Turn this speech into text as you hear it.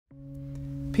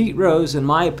Pete Rose, in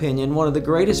my opinion, one of the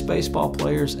greatest baseball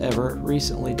players ever,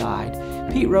 recently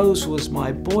died. Pete Rose was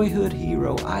my boyhood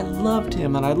hero. I loved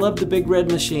him, and I loved the Big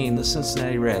Red Machine, the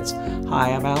Cincinnati Reds.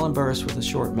 Hi, I'm Alan Burris with a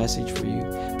short message for you.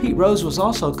 Pete Rose was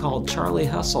also called Charlie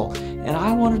Hustle, and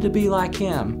I wanted to be like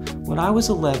him. When I was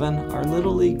 11, our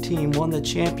Little League team won the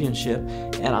championship,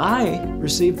 and I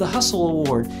received the Hustle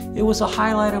Award. It was a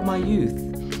highlight of my youth.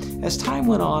 As time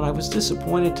went on, I was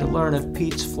disappointed to learn of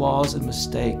Pete's flaws and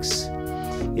mistakes.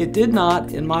 It did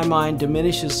not, in my mind,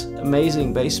 diminish his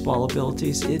amazing baseball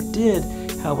abilities. It did,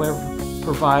 however,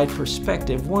 provide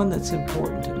perspective, one that's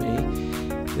important to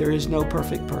me. There is no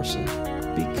perfect person.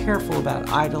 Be careful about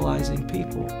idolizing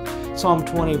people. Psalm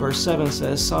 20 verse 7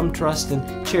 says, "Some trust in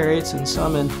chariots and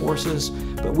some in horses,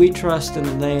 but we trust in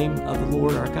the name of the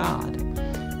Lord our God."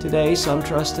 Today, some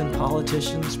trust in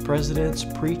politicians, presidents,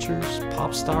 preachers,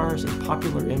 pop stars, and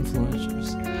popular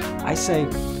influencers. I say,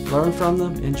 learn from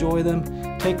them, enjoy them,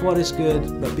 take what is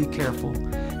good, but be careful.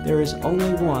 There is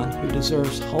only one who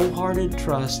deserves wholehearted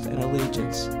trust and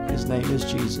allegiance. His name is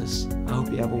Jesus. I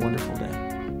hope you have a wonderful day.